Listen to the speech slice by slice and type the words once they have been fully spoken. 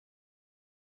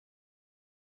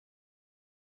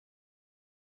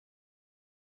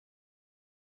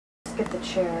at the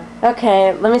chair.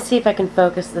 Okay, let me see if I can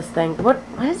focus this thing. What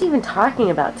is he even talking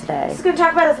about today? He's going to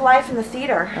talk about his life in the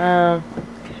theater.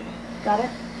 Got it?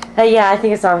 Yeah, I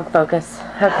think it's on focus.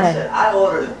 Okay. I said I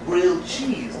ordered a grilled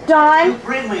cheese. Don? You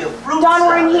bring me a fruit Don,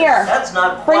 we're in salad. here. That's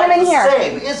not Bring quite him in the here.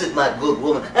 same, is it, my good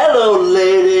woman? Hello,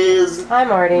 ladies. Hi,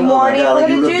 Morty. Morty, if we're darling,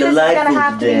 going you to look do this, it's going to delightful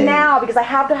have to be today. now because I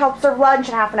have to help serve lunch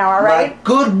in half an hour, right? My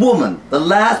good woman, the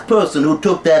last person who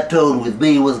took that tone with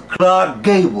me was Clark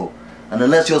Gable. And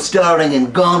unless you're starring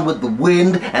in Gone with the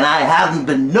Wind and I haven't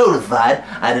been notified,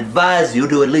 I'd advise you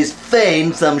to at least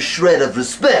feign some shred of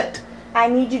respect. I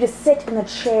need you to sit in the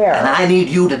chair. And I need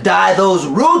you to dye those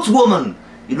roots, woman.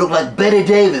 You look like Betty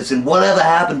Davis in Whatever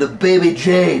Happened to Baby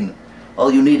Jane. All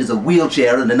you need is a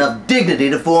wheelchair and enough dignity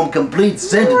to form complete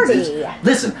sentences. Morty.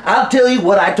 Listen, I'll tell you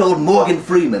what I told Morgan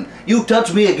Freeman. You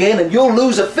touch me again and you'll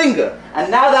lose a finger.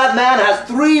 And now that man has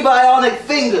 3 bionic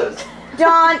fingers.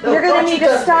 Don, No, you're going don't to you need to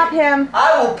touch stop me. him.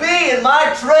 I will be in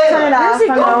my trailer. Turn it off. Where's he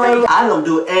I'm going? going. I don't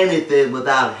do anything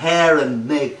without hair and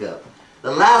makeup.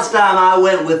 The last time I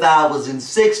went without was in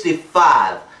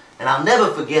 '65. And I'll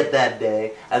never forget that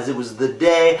day, as it was the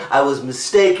day I was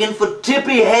mistaken for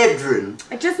Tippi Hedren.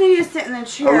 I just need you to sit in the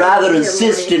chair. A rather Here,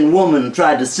 insistent woman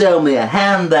tried to sell me a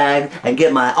handbag and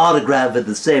get my autograph at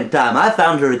the same time. I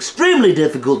found her extremely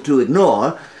difficult to ignore.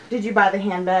 Morty. Did you buy the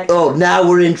handbag? Oh, now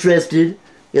we're interested?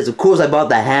 Yes, of course I bought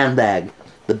the handbag.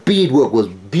 The beadwork was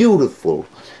beautiful.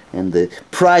 And the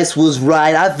price was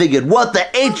right. I figured, what the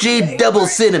H-E double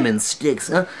cinnamon sticks,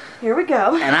 huh? Here we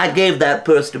go. And I gave that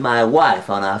purse to my wife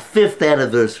on our 5th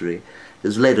anniversary. It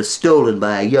was later stolen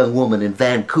by a young woman in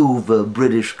Vancouver,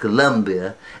 British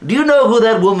Columbia. Do you know who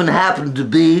that woman happened to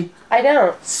be? I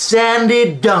don't.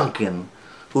 Sandy Duncan,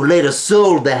 who later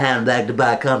sold the handbag to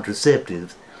buy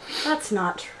contraceptives. That's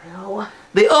not true.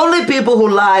 The only people who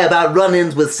lie about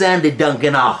run-ins with Sandy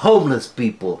Duncan are homeless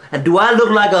people. And do I look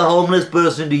like a homeless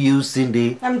person to you,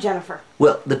 Cindy? I'm Jennifer.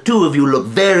 Well, the two of you look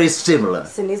very similar.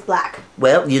 Cindy's black.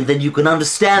 Well, then you can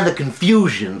understand the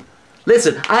confusion.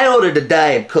 Listen, I ordered a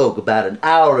Diet Coke about an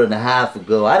hour and a half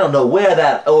ago. I don't know where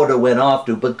that order went off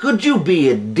to, but could you be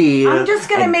a dear? I'm just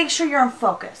going to make sure you're in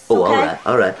focus, Oh, okay?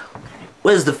 all right.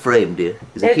 Where's the frame, dear?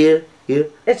 Is it here? Here?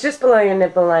 It's just below your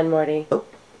nipple line, Morty. Oh.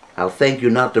 I'll thank you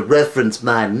not to reference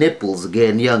my nipples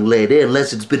again, young lady,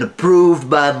 unless it's been approved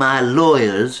by my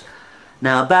lawyers.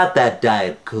 Now, about that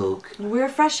Diet Coke. We're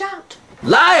fresh out.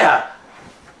 Liar!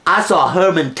 I saw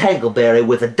Herman Tankleberry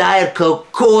with a Diet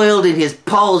Coke coiled in his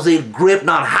palsied grip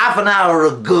not half an hour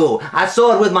ago. I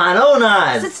saw it with mine own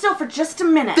eyes. Sit still for just a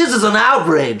minute. This is an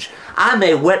outrage. I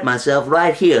may wet myself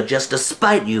right here just to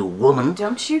spite you, woman.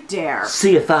 Don't you dare.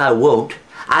 See if I won't.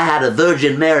 I had a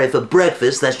Virgin Mary for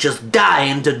breakfast that's just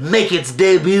dying to make its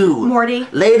debut. Morty.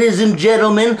 Ladies and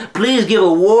gentlemen, please give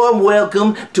a warm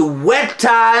welcome to Wet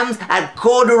Times at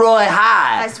Corduroy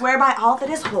High. I swear by all that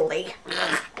is holy.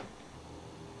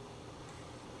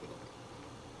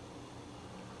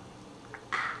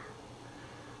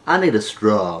 I need a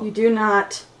straw. You do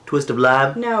not. Twist of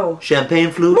lime? No.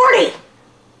 Champagne flute? Morty!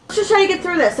 Let's just try to get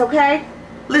through this, okay?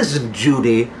 Listen,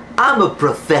 Judy, I'm a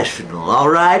professional, all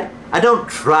right? I don't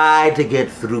try to get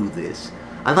through this.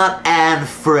 I'm not Anne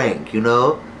Frank, you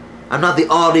know? I'm not the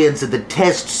audience at the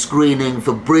test screening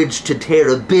for Bridge to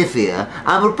Terabithia.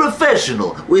 I'm a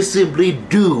professional. We simply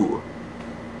do.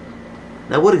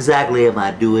 Now, what exactly am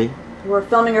I doing? We're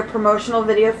filming a promotional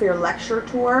video for your lecture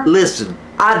tour. Listen,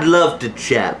 I'd love to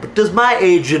chat, but does my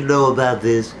agent know about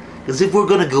this? Because if we're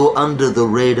gonna go under the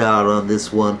radar on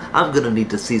this one, I'm gonna need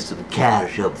to see some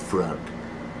cash up front.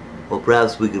 Or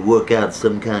perhaps we could work out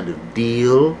some kind of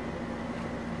deal.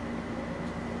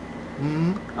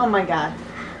 Oh my god.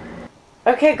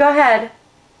 Okay, go ahead.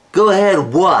 Go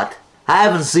ahead, what? I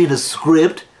haven't seen a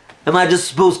script. Am I just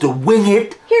supposed to wing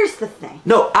it? Here's the thing.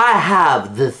 No, I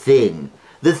have the thing.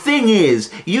 The thing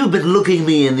is, you've been looking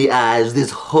me in the eyes this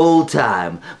whole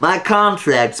time. My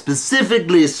contract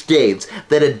specifically states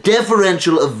that a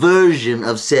deferential aversion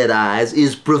of said eyes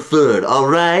is preferred, all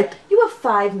right? You have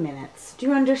 5 minutes. Do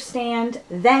you understand?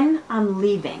 Then I'm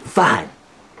leaving. Fine.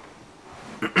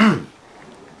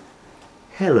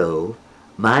 Hello,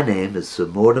 my name is Sir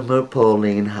Mortimer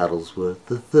Pauline Huddlesworth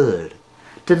III.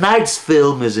 Tonight's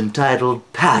film is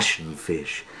entitled Passion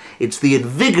Fish. It's the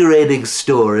invigorating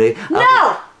story of...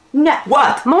 No! No!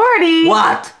 What? Morty!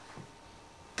 What?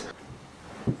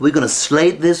 We gonna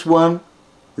slate this one?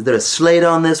 Is there a slate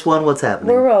on this one? What's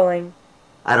happening? We're rolling.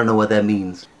 I don't know what that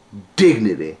means.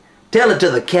 Dignity. Tell it to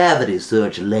the cavity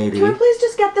search, lady. Can we please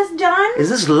just get this done? Is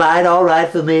this light all right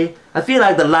for me? I feel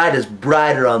like the light is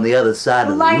brighter on the other side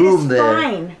The of the light room is there.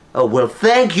 fine. Oh, well,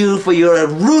 thank you for your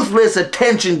ruthless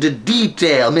attention to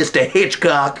detail, Mr.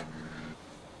 Hitchcock.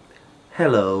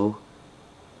 Hello.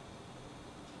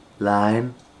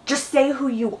 Line. Just say who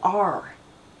you are.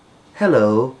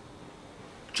 Hello.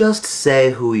 Just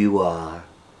say who you are.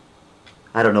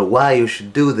 I don't know why you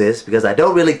should do this, because I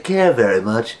don't really care very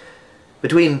much.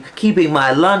 Between keeping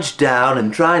my lunch down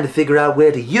and trying to figure out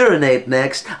where to urinate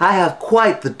next, I have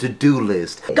quite the to-do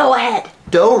list. Go ahead.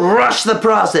 Don't rush the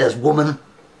process, woman.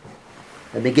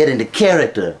 Let me get into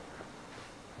character.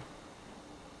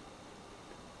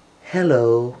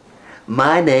 Hello.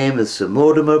 My name is Sir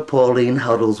Mortimer Pauline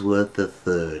Huddlesworth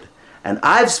III, and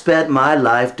I've spent my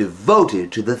life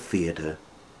devoted to the theater.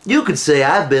 You could say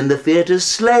I've been the theater's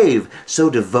slave, so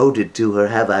devoted to her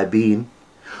have I been.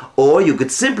 Or you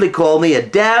could simply call me a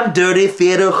damn dirty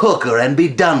theater hooker and be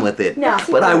done with it. No.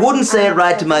 But I wouldn't say it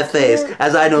right to my face,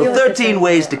 as I know 13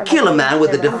 ways to kill a man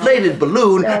with a deflated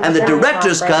balloon and the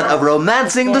director's cut of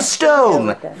Romancing the Stone.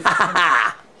 Ha ha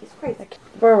ha! He's crazy.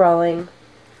 We're rolling.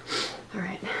 All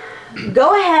right.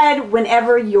 Go ahead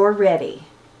whenever you're ready.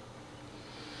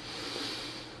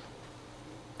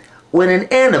 When an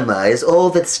enema is all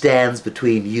that stands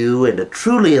between you and a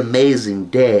truly amazing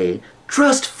day,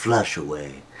 trust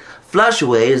Flushaway.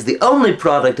 Flushaway is the only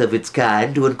product of its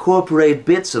kind to incorporate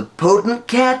bits of potent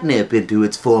catnip into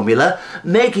its formula,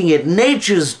 making it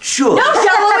nature's choice. No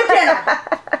shovel with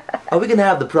dinner! Are we gonna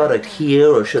have the product here,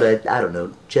 or should I don't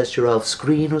know, gesture off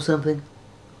screen or something?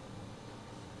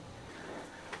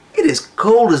 It is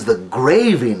cold as the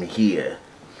grave in here,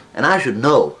 and I should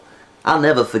know. I'll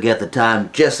never forget the time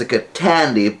Jessica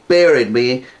Tandy buried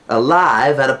me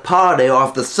alive at a party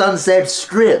off the Sunset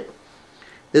Strip.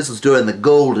 This was during the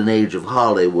golden age of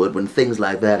Hollywood, when things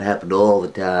like that happened all the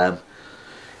time.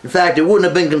 In fact, it wouldn't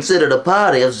have been considered a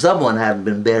party if someone hadn't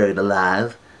been buried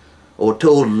alive, or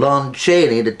told Lon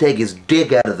Chaney to take his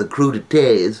dick out of the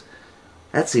crudités.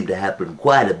 That seemed to happen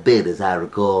quite a bit, as I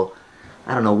recall.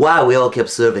 I don't know why we all kept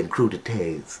serving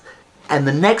crudités. And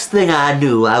the next thing I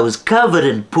knew, I was covered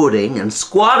in pudding and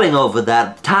squatting over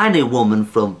that tiny woman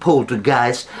from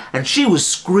Poltergeist, and she was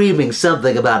screaming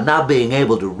something about not being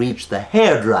able to reach the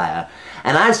hairdryer.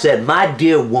 And I said, my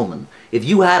dear woman, if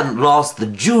you hadn't lost the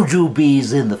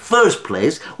jujubes in the first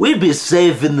place, we'd be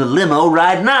safe in the limo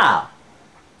right now.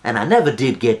 And I never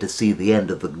did get to see the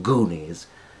end of the Goonies.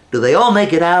 Do they all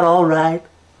make it out all right?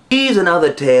 These and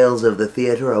other tales of the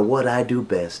theater are what I do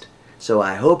best. So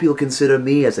I hope you'll consider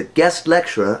me as a guest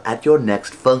lecturer at your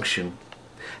next function.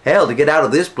 Hell, to get out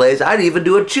of this place, I'd even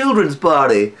do a children's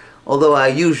party. Although I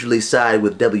usually side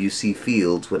with W.C.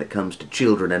 Fields when it comes to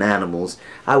children and animals,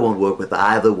 I won't work with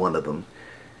either one of them.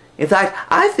 In fact,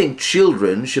 I think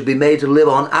children should be made to live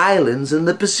on islands in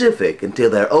the Pacific until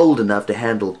they're old enough to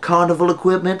handle carnival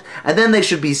equipment, and then they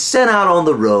should be sent out on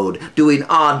the road, doing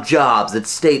odd jobs at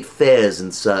state fairs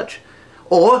and such.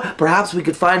 Or perhaps we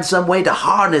could find some way to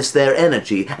harness their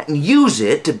energy and use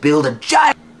it to build a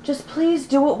giant... Just please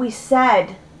do what we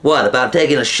said. What, about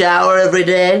taking a shower every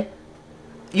day?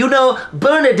 You know,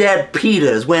 Bernadette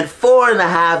Peters went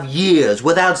 4.5 years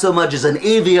without so much as an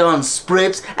Evian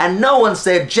spritz, and no one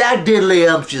said jack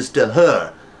diddly-umptious to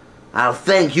her. I'll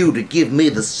thank you to give me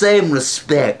the same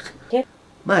respect. Yeah.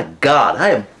 My God, I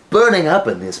am burning up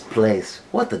in this place.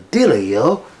 What the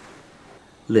dealio?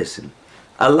 Listen.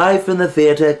 A life in the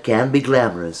theater can be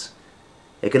glamorous.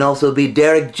 It can also be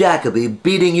Derek Jacobi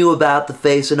beating you about the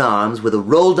face and arms with a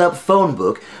rolled-up phone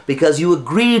book because you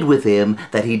agreed with him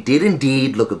that he did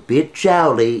indeed look a bit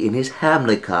jowly in his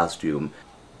Hamlet costume.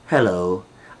 Hello,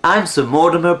 I'm Sir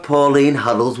Mortimer Pauline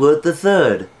Huddlesworth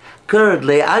III.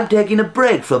 Currently, I'm taking a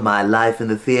break from my life in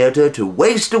the theater to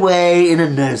waste away in a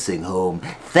nursing home.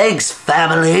 Thanks,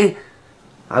 family!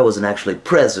 I wasn't actually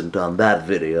present on that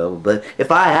video, but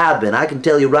if I had been, I can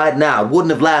tell you right now, it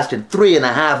wouldn't have lasted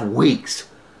 3.5 weeks.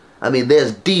 I mean,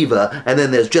 there's diva, and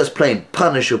then there's just plain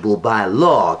punishable by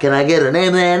law. Can I get an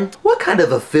amen? What kind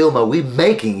of a film are we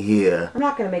making here? I'm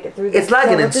not going to make it through this. It's like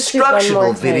an let's just do one instructional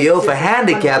more take. video for Just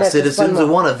handicapped just citizens one who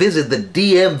more. want to visit the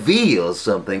DMV or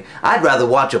something. I'd rather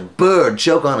watch a bird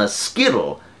choke on a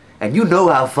Skittle. And you know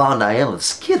how fond I am of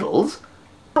Skittles.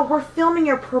 We're filming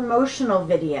your promotional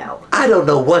video. I don't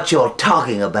know what you're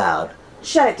talking about.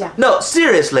 Shut it down. No,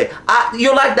 seriously,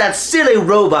 you're like that silly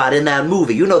robot in that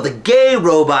movie. You know, the gay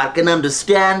robot can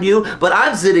understand you, but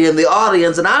I'm sitting in the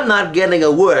audience and I'm not getting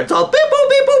a word. It's all beep, boop,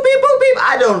 beep, boop, beep, boop, beep.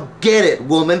 I don't get it,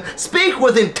 woman. Speak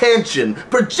with intention.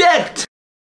 Project.